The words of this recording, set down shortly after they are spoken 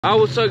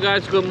What's up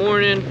guys, good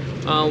morning.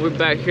 We're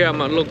back here at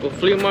my local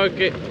flea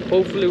market.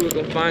 Hopefully we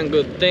can find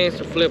good things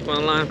to flip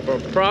online for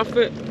a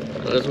profit.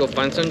 Let's go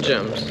find some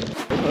gems.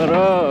 What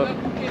up?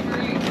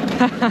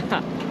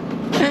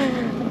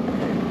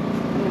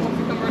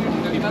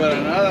 Y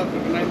para nada,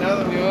 porque no hay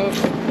nada.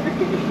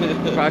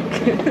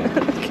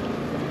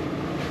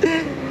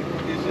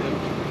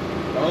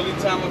 The only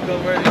time I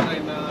feel ready, no hay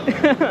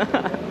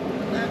nada.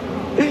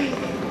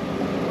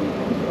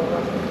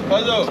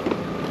 Puzzle.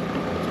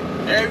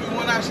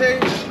 Everyone I say,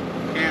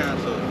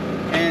 cancel.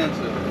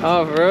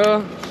 Oh, for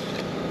real?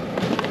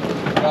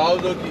 I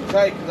was looking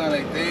tight because I'm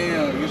like,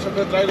 damn, yo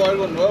siempre traigo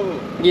algo nuevo.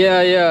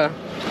 Yeah. Ya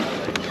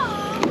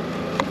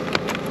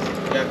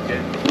que,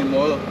 ni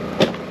modo.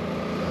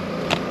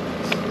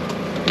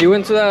 You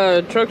went to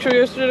that truck show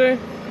yesterday?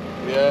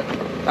 Yeah.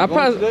 I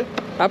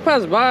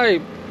passed by,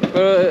 but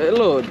a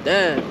little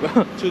dead,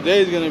 bro.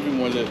 Today is gonna be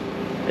more lit.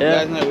 Yeah.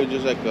 Last night was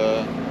just like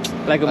a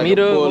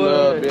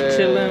meetup, yeah.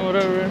 chilling,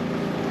 whatever.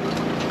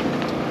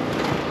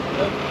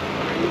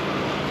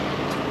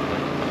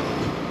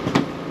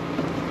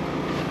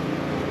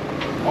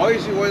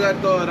 Obviously, where's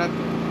that door? Trying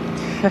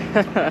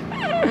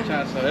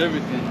to sell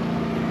everything.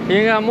 You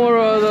ain't got more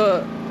of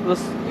the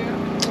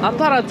I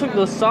thought I took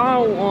the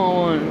saw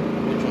one.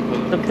 Which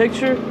one? The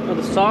picture of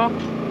the saw.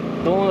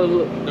 The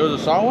one. There was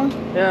a saw one?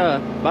 Yeah,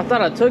 but I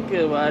thought I took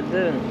it, but I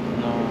didn't.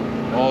 No.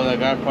 Oh, that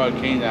guy probably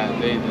came that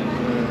day then.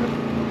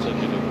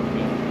 Took it.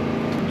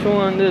 Which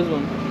one? This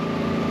one.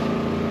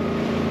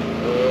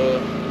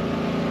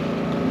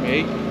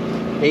 8.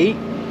 8.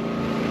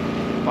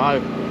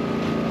 5.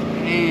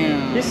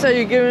 Damn. You said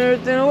you're giving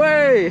everything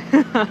away.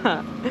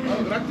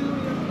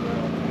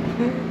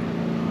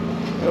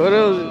 What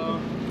else?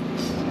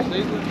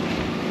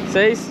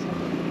 6?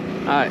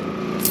 Alright.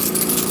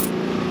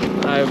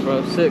 Alright,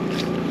 bro. 6.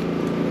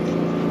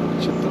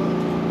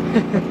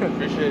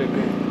 Appreciate it,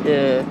 man.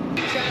 Yeah.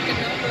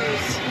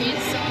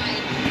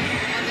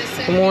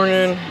 Good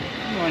morning.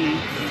 Good morning.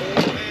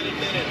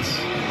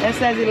 That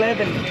says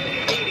 11.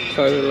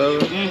 Size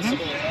 11.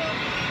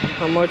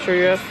 How much are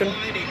you asking?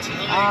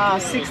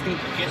 60.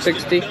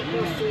 60.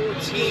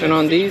 And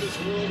on these?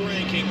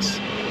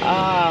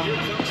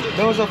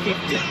 Those are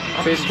 50.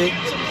 50.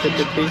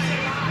 50 piece.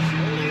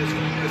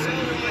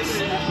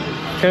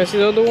 Can I see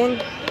the other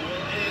one?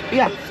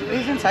 Yeah,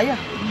 it's inside, yeah.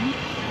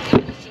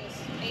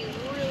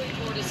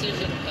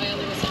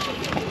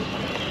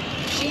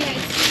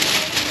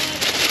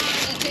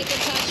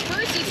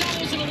 First, it's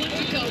almost an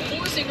Olympico,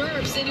 forcing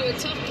Herbs into a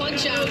tough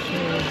punch out.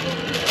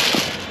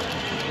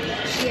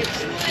 She had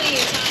plenty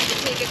of time to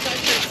take a touch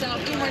herself.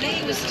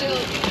 Renee was still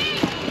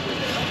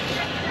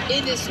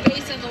in this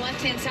space on the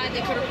left-hand side.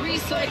 They could have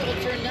recycled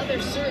for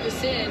another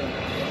service in,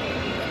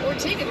 or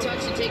take a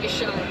touch and take a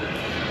shot.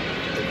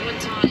 One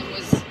time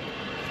was a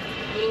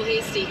little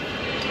hasty.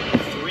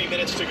 3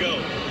 minutes to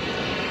go.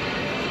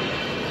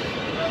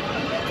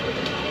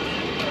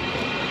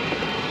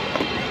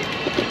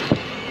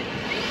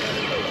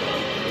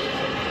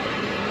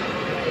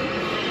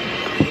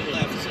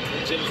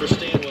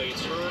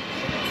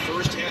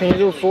 Can you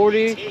do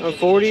 40 or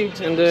 40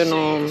 and then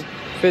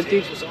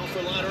 50?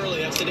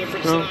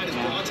 No.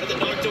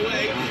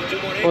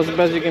 What's the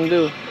best you can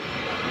do?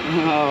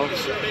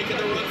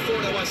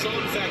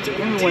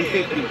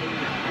 150.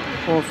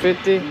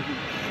 150? It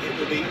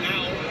will be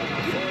out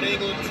for an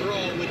England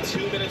throw with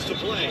 2 minutes to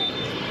play.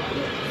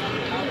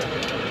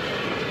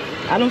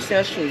 I don't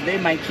sell shoes,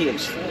 they're my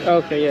kids.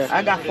 Okay, yeah.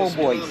 I got 4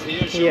 boys.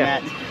 Yeah.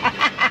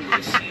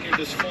 Senior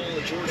this fall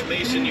at George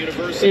Mason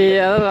University.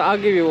 Yeah, I'll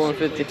give you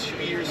 150. 2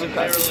 years in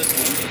Maryland.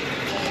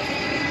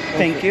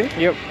 Thank you.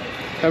 Yep.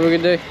 Have a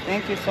good day.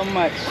 Thank you so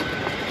much.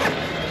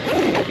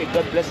 Okay,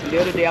 God bless you. The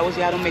other day I was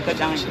here, I don't make a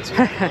dime.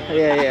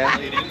 Yeah. I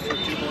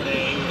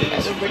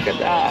don't make a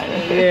dime.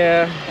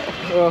 Yeah.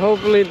 Well,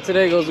 hopefully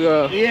today goes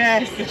well.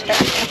 Yes.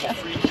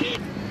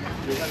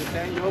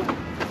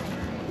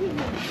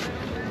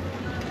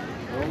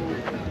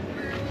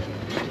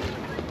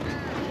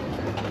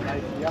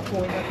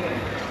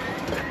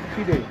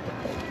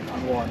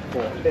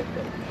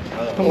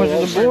 How much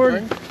is the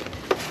board?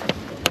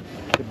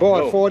 The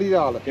board,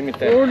 $40. Give me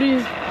that. 40?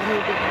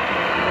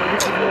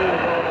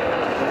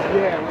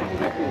 Yeah.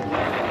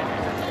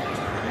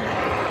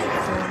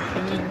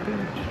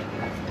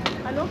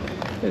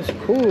 It's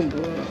cool,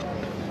 bro.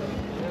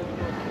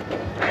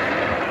 I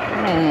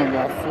don't know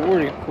about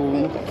 40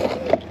 cool.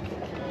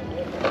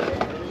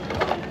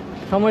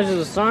 How much is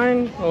the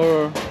sign?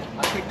 Or I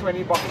think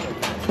 $20.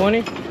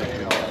 20?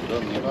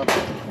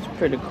 It's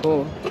pretty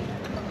cool.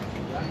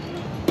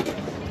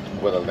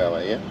 What else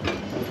that, yeah? I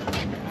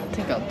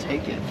think I'll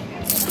take it.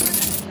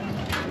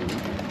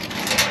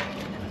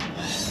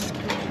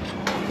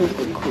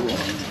 Super cool.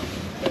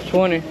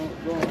 20.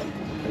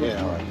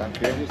 Yeah, all right,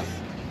 thank you.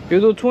 You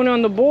do 20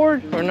 on the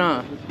board or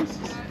not?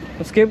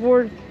 The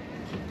skateboard?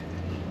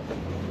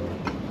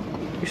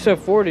 You said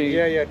 40.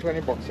 Yeah,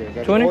 $20 here.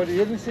 That's 20? 40. You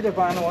didn't see the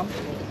van one?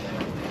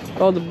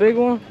 Oh, the big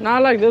one? Nah, I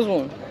like this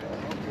one.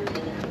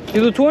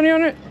 You do 20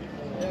 on it?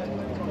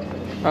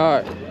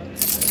 Alright.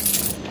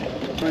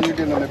 When you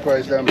get on the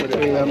price, let them put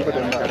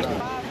them back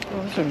down.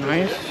 Oh, those are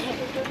nice.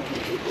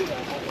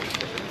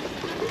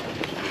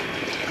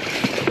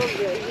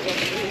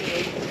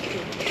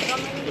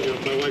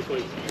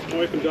 My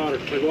wife and daughter.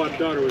 My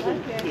daughter was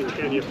in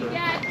Kenya for.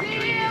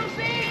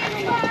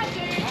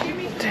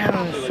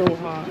 Damn, it's so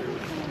hot.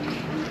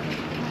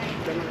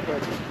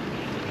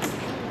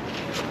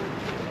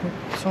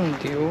 Some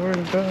Dior,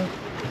 bro.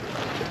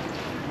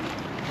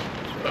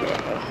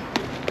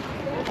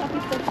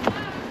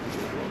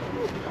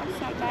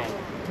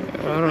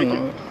 I don't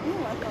know.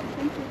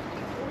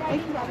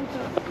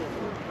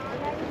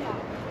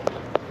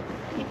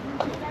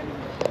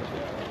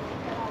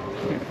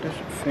 That's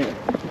a fit.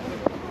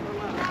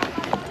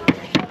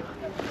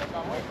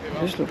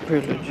 This looks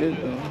pretty legit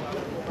though.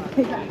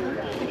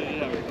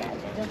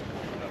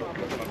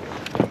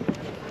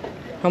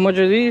 How much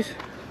are these?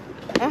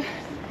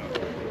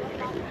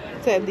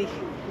 30.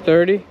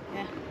 30?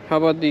 Yeah. How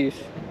about these?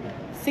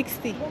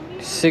 60.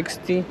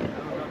 60.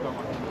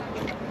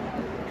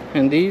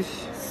 And these?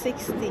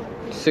 60.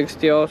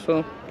 60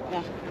 also?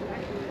 Yeah.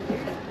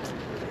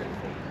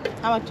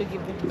 How much you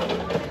give them?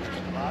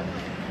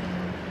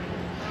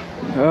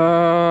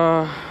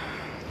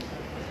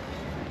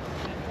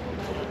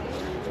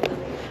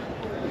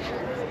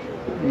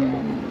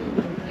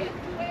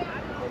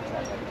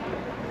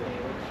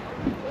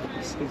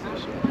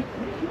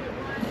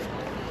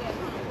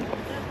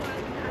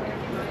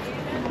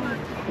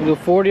 You do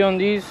 40 on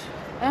these?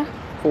 Huh?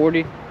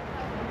 40?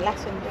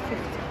 Last one, 50.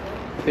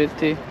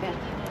 50? Yeah.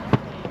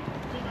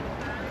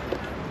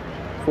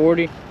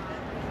 40?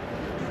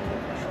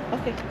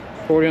 Okay.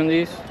 40 on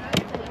these?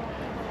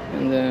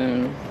 And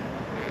then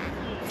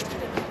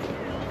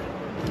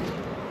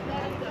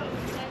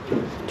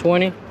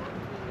 20?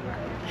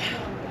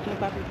 No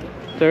problem.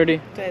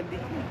 30? 30.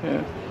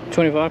 Yeah.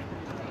 25?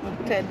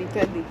 30.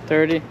 30.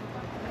 30?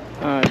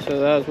 Alright, so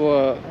that's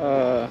what,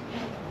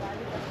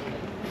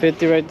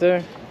 50 right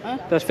there? Huh?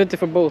 That's 50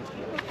 for both.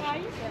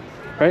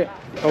 Right?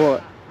 Or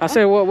what? I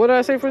said, what did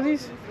I say for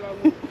these?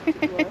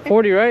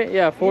 40, right?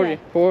 Yeah, 40. Yeah.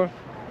 4.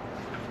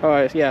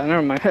 Alright, yeah,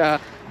 never mind.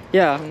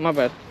 Yeah, my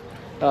bad.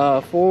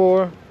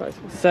 4, 5,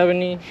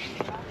 70.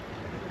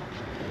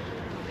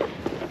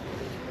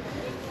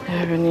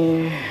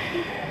 70.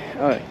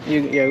 Alright,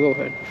 yeah, go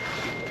ahead.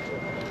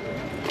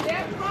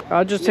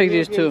 I'll just take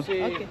these two.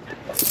 Okay.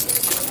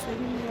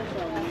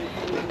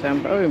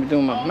 Damn, bro, I'm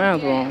doing my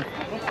math wrong.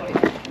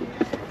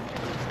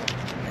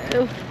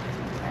 Oh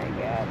my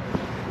God.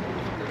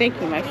 Thank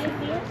you, Max.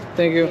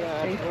 Thank you.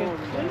 Thank you.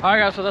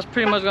 Alright guys, so that's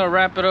pretty much gonna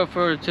wrap it up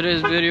for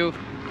today's video.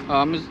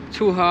 It's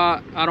too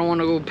hot. I don't want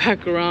to go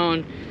back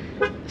around,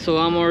 so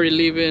I'm already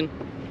leaving.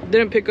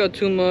 Didn't pick up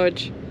too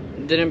much.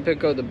 Didn't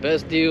pick up the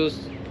best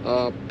deals.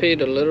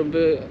 Paid a little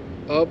bit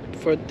up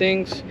for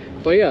things.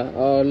 But yeah,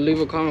 leave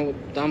a comment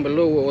down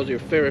below what was your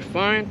favorite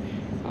find.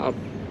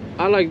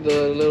 I like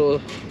the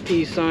little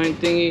peace sign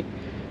thingy.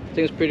 I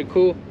think it's pretty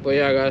cool. But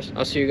yeah guys,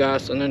 I'll see you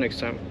guys on the next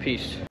time.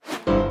 Peace.